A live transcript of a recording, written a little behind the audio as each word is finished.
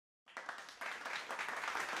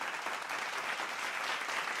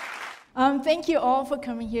Thank you all for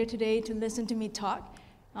coming here today to listen to me talk.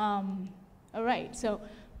 All right, so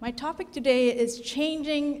my topic today is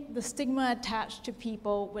changing the stigma attached to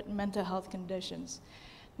people with mental health conditions.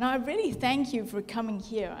 Now, I really thank you for coming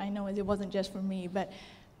here. I know it wasn't just for me, but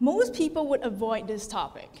most people would avoid this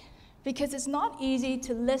topic because it's not easy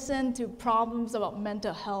to listen to problems about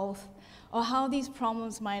mental health or how these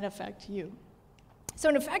problems might affect you. So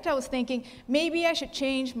in fact, I was thinking maybe I should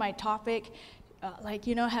change my topic,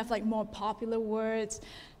 have more popular words,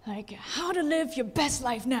 like how to live your best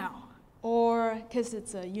life now, or because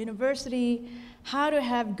it's a university, how to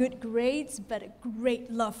have good grades but a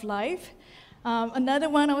great love life. Another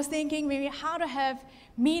one I was thinking maybe how to have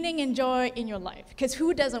meaning and joy in your life, because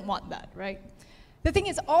who doesn't want that, right? The thing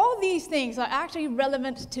is, all these things are actually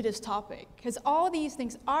relevant to this topic, because all these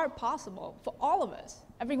things are possible for all of us,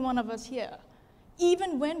 every one of us here,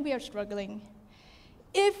 even when we are struggling,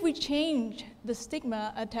 if we change the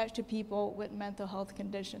stigma attached to people with mental health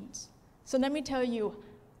conditions. So let me tell you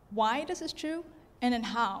why this is true and then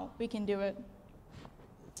how we can do it.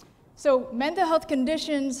 So mental health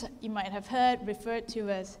conditions, you might have heard referred to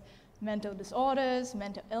as mental disorders,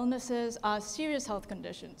 mental illnesses, are serious health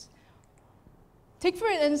conditions. Take for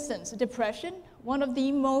instance, depression, one of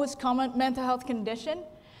the most common mental health conditions.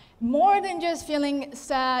 More than just feeling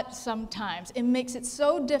sad sometimes, it makes it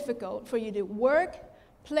so difficult for you to work,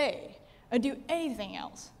 play, or do anything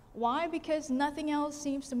else. Why? Because nothing else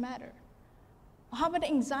seems to matter. How about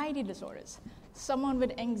anxiety disorders? Someone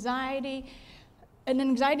with an anxiety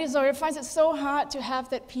disorder finds it so hard to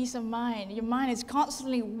have that peace of mind. Your mind is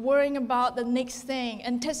constantly worrying about the next thing,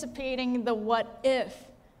 anticipating the what if,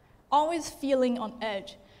 always feeling on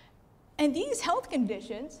edge. And these health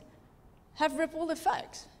conditions have ripple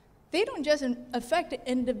effects. They don't just affect the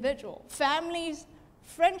individual. Families,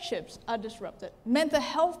 friendships are disrupted. Mental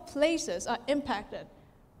health places are impacted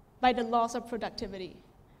by the loss of productivity.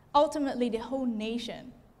 Ultimately, the whole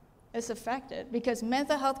nation is affected because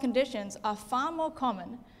mental health conditions are far more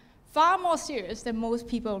common, far more serious than most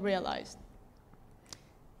people realize.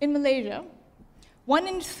 In Malaysia, 1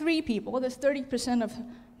 in 3 people, that's 30% of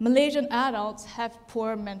Malaysian adults, have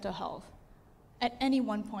poor mental health at any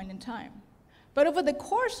one point in time. But over the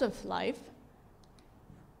course of life,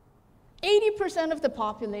 80% of the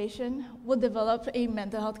population will develop a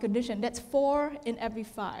mental health condition. That's 4 in every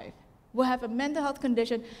 5 will have a mental health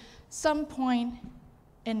condition some point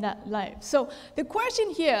in that life. So the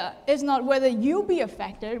question here is not whether you'll be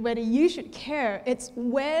affected, whether you should care, it's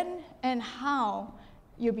when and how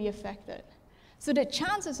you'll be affected. So the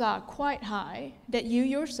chances are quite high that you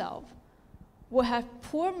yourself will have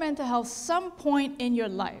poor mental health some point in your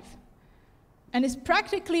life. And it's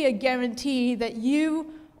practically a guarantee that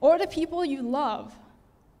you or the people you love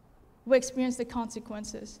will experience the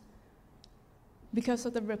consequences because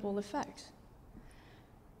of the ripple effects.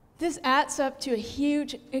 This adds up to a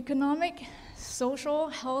huge economic, social,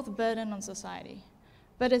 health burden on society.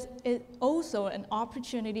 But it's also an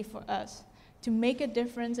opportunity for us to make a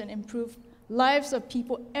difference and improve lives of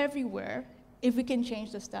people everywhere if we can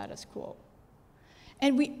change the status quo.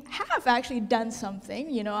 And we have actually done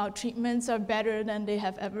something. Our treatments are better than they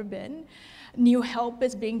have ever been. New help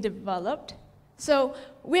is being developed. So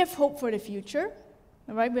we have hope for the future,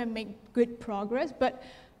 all right? We have made good progress. But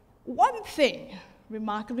one thing,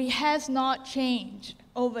 remarkably, has not changed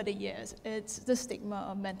over the years. It's the stigma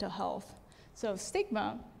of mental health. So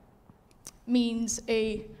stigma means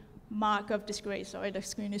a mark of disgrace. Sorry, the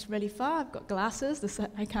screen is really far. I've got glasses,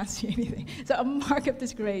 I can't see anything. So a mark of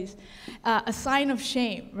disgrace, a sign of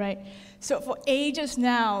shame, right? So for ages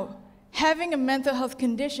now, having a mental health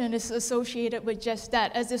condition is associated with just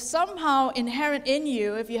that, as if somehow inherent in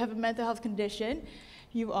you, if you have a mental health condition,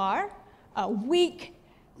 you are weak,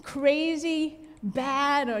 crazy,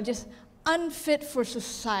 bad, or just unfit for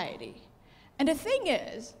society. And the thing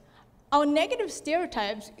is, our negative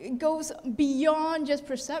stereotypes goes beyond just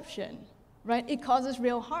perception, right? It causes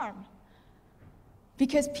real harm.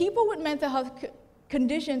 Because people with mental health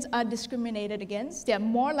conditions are discriminated against. They're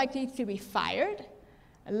more likely to be fired,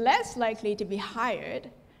 less likely to be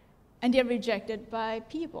hired, and they're rejected by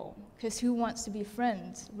people. Because who wants to be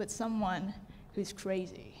friends with someone who's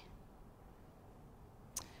crazy?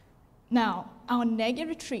 Now, our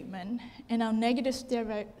negative treatment and our negative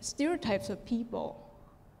stereotypes of people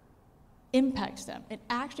impacts them. It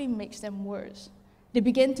actually makes them worse. They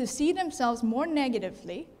begin to see themselves more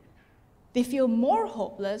negatively, they feel more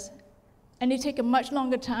hopeless, and they take a much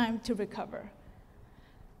longer time to recover.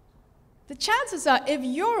 The chances are, if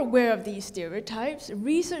you're aware of these stereotypes,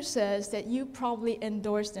 research says that you probably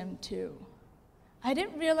endorse them too. I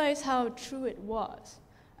didn't realize how true it was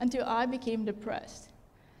until I became depressed.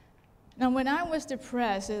 Now, when I was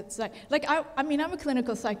depressed, it's I mean, I'm a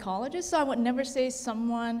clinical psychologist, so I would never say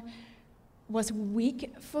someone was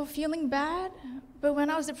weak for feeling bad. But when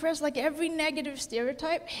I was depressed, like every negative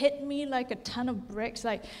stereotype hit me like a ton of bricks.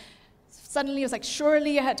 Like suddenly it was like,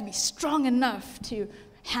 surely I had to be strong enough to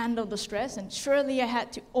handle the stress, and surely I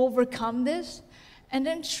had to overcome this. And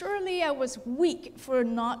then surely I was weak for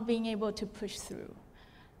not being able to push through.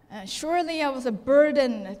 Surely I was a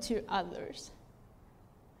burden to others.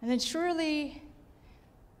 And then surely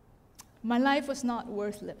my life was not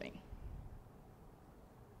worth living.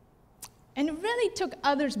 And it really took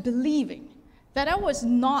others believing that I was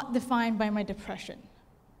not defined by my depression,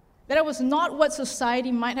 that I was not what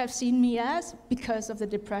society might have seen me as because of the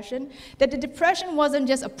depression, that the depression wasn't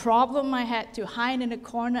just a problem I had to hide in a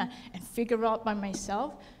corner and figure out by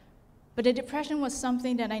myself, but the depression was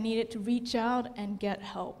something that I needed to reach out and get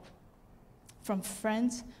help from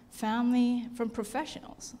friends, family, from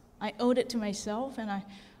professionals. I owed it to myself, and I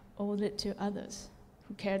owed it to others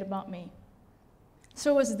who cared about me.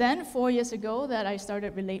 So it was then, 4 years ago, that I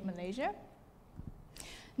started Relate Malaysia.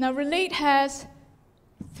 Now, Relate has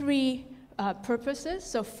three purposes.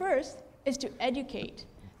 So first is to educate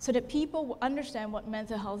so that people will understand what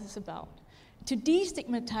mental health is about, to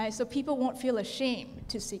destigmatize so people won't feel ashamed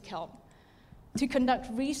to seek help, to conduct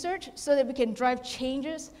research so that we can drive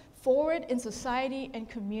changes forward in society and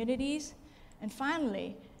communities, and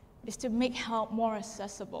finally is to make help more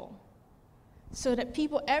accessible so that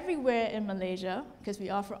people everywhere in Malaysia, because we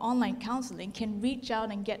offer online counseling, can reach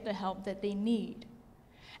out and get the help that they need.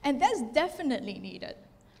 And that's definitely needed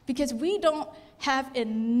because we don't have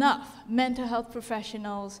enough mental health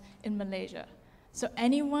professionals in Malaysia. So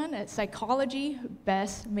anyone at psychology,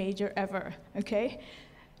 best major ever, okay?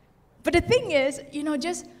 But the thing is,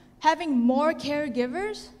 just having more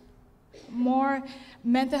caregivers, more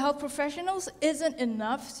mental health professionals isn't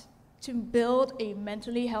enough to build a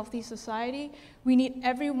mentally healthy society. We need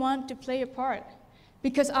everyone to play a part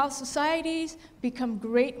because our societies become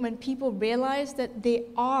great when people realize that they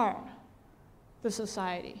are the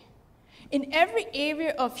society. In every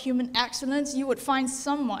area of human excellence, you would find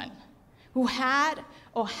someone who had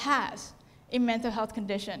or has a mental health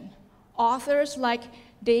condition. Authors like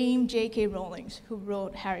Dame J.K. Rowling, who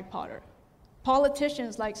wrote Harry Potter.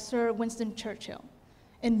 Politicians like Sir Winston Churchill.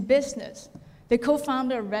 In business, the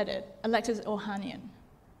co-founder of Reddit, Alexis Ohanian.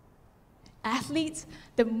 Athletes,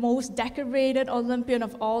 the most decorated Olympian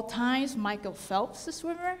of all times, Michael Phelps, the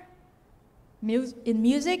swimmer. In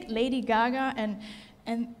music, Lady Gaga,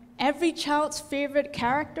 and every child's favorite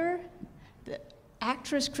character, the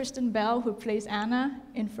actress Kristen Bell, who plays Anna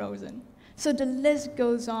in Frozen. So the list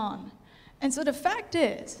goes on. And so the fact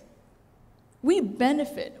is, we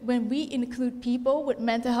benefit when we include people with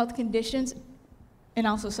mental health conditions in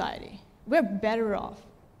our society. We're better off.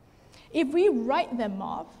 If we write them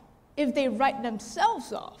off, if they write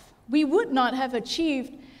themselves off, we would not have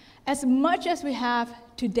achieved as much as we have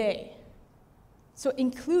today. So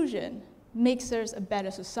inclusion makes us a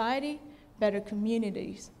better society, better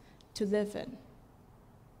communities to live in.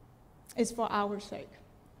 It's for our sake.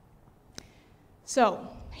 So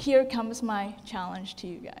here comes my challenge to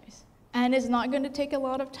you guys. And it's not going to take a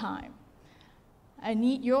lot of time. I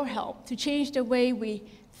need your help to change the way we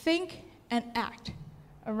think and act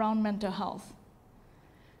around mental health.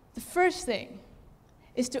 The first thing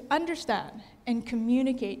is to understand and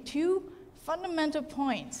communicate two fundamental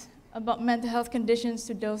points about mental health conditions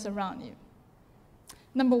to those around you.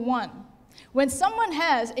 Number one, when someone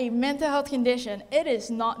has a mental health condition, it is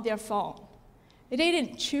not their fault. They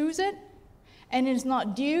didn't choose it, and it's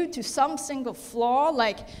not due to some single flaw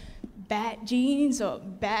like bad genes or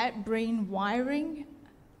bad brain wiring.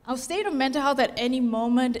 Our state of mental health at any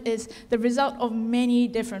moment is the result of many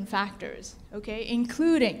different factors, okay,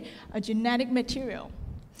 including our genetic material,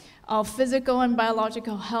 our physical and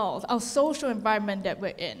biological health, our social environment that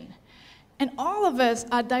we're in. And all of us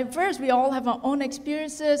are diverse. We all have our own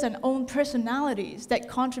experiences and own personalities that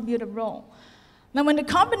contribute a role. Now, when the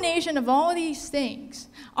combination of all these things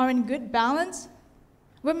are in good balance,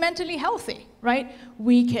 we're mentally healthy, right?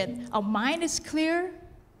 Our mind is clear,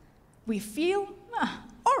 we feel,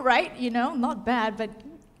 all right, not bad, but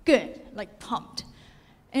good, like pumped.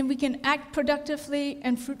 And we can act productively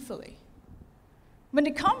and fruitfully. When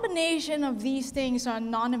the combination of these things are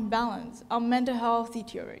non-imbalanced, our mental health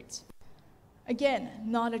deteriorates. Again,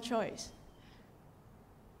 not a choice.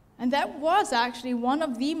 And that was actually one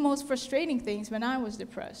of the most frustrating things when I was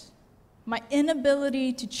depressed, my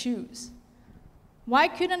inability to choose. Why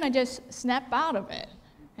couldn't I just snap out of it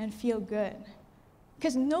and feel good?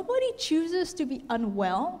 Because nobody chooses to be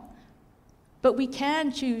unwell, but we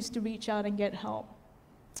can choose to reach out and get help.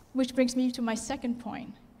 Which brings me to my second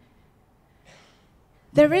point.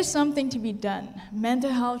 There is something to be done.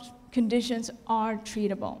 Mental health conditions are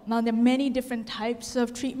treatable. Now, there are many different types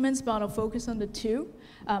of treatments, but I'll focus on the two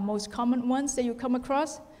most common ones that you come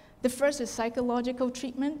across. The first is psychological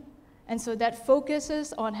treatment, and so that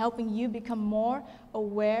focuses on helping you become more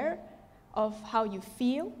aware of how you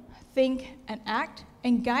feel, think, and act,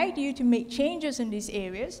 and guide you to make changes in these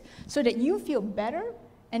areas so that you feel better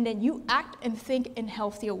and then you act and think in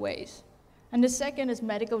healthier ways. And the second is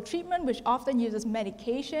medical treatment, which often uses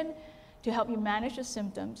medication to help you manage the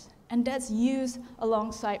symptoms, and that's used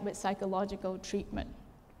alongside with psychological treatment.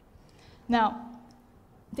 Now,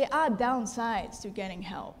 there are downsides to getting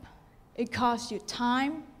help. It costs you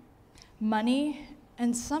time, money,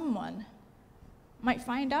 and someone might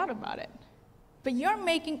find out about it. But you're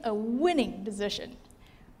making a winning decision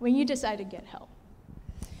when you decide to get help,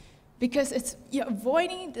 because you're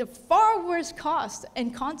avoiding the far worse costs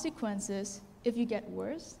and consequences if you get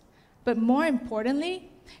worse. But more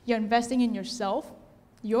importantly, you're investing in yourself,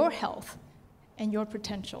 your health, and your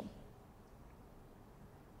potential.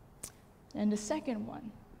 And the second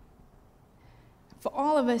one, for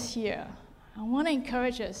all of us here, I want to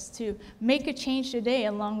encourage us to make a change today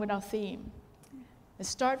along with our theme. Let's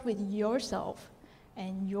start with yourself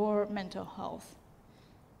and your mental health.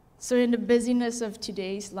 So in the busyness of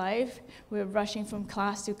today's life, we're rushing from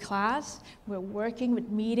class to class, we're working with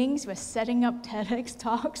meetings, we're setting up TEDx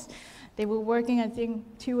talks. They were working, I think,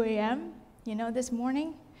 2 a.m., this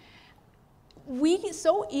morning. We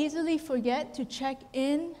so easily forget to check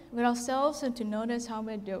in with ourselves and to notice how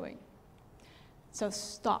we're doing. So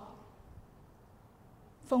stop.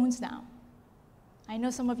 Phones down. I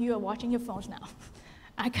know some of you are watching your phones now.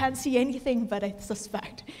 I can't see anything, but I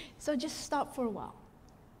suspect. So just stop for a while.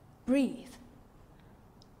 Breathe,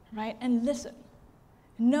 right? And listen.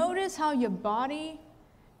 Notice how your body,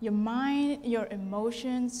 your mind, your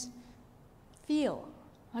emotions feel.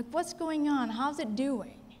 Like, what's going on? How's it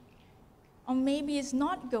doing? Or maybe it's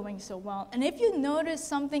not going so well. And if you notice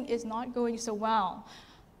something is not going so well,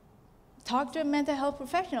 talk to a mental health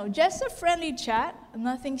professional. Just a friendly chat,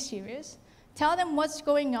 nothing serious. Tell them what's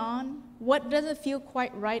going on, what doesn't feel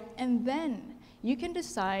quite right, and then you can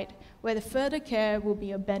decide whether further care will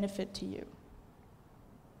be a benefit to you.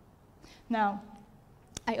 Now,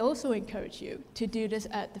 I also encourage you to do this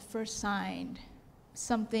at the first sign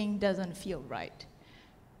something doesn't feel right.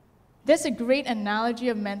 There's a great analogy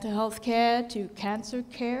of mental health care to cancer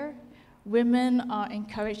care. Women are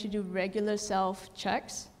encouraged to do regular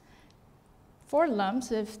self-checks for lumps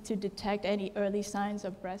to detect any early signs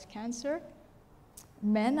of breast cancer.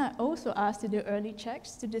 Men are also asked to do early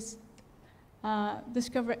checks to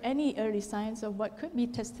discover any early signs of what could be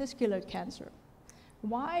testicular cancer.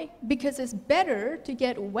 Why? Because it's better to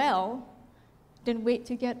get well than wait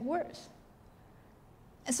to get worse.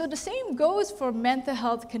 And so the same goes for mental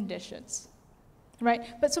health conditions, right?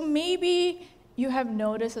 But so maybe you have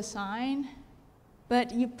noticed a sign,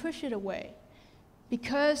 but you push it away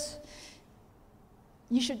because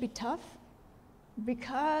you should be tough,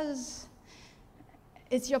 because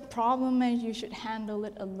it's your problem and you should handle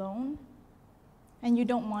it alone, and you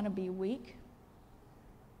don't want to be weak.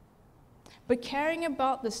 But caring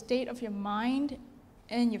about the state of your mind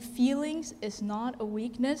and your feelings is not a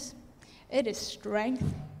weakness. It is strength,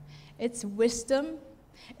 it's wisdom,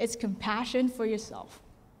 it's compassion for yourself.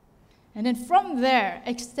 And then from there,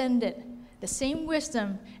 extend it, the same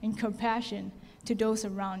wisdom and compassion to those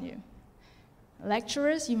around you.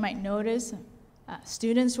 Lecturers, you might notice,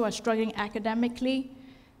 students who are struggling academically,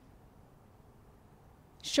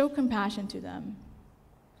 show compassion to them.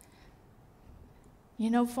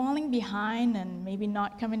 Falling behind and maybe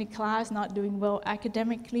not coming to class, not doing well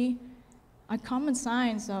academically, are common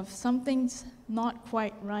signs of something's not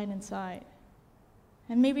quite right inside.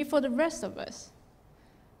 And maybe for the rest of us,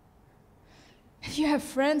 if you have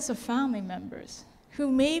friends or family members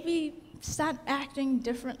who maybe start acting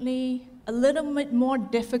differently, a little bit more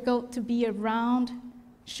difficult to be around,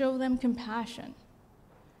 show them compassion.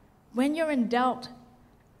 When you're in doubt,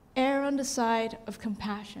 err on the side of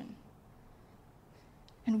compassion.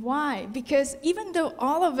 And why? Because even though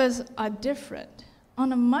all of us are different,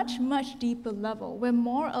 on a much, much deeper level, we're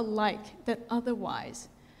more alike than otherwise.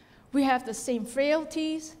 We have the same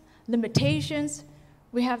frailties, limitations,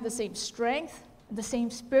 we have the same strength, the same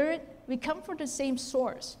spirit, we come from the same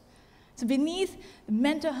source. So beneath the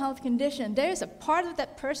mental health condition, there is a part of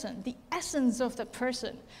that person, the essence of that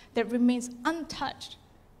person, that remains untouched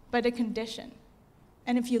by the condition.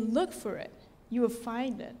 And if you look for it, you will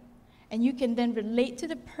find it. And you can then relate to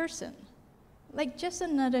the person like just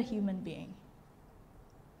another human being.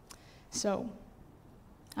 So,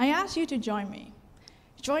 I ask you to join me.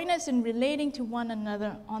 Join us in relating to one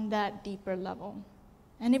another on that deeper level.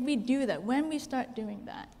 And if we do that, when we start doing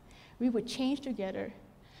that, we would change together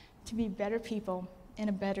to be better people in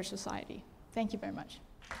a better society. Thank you very much.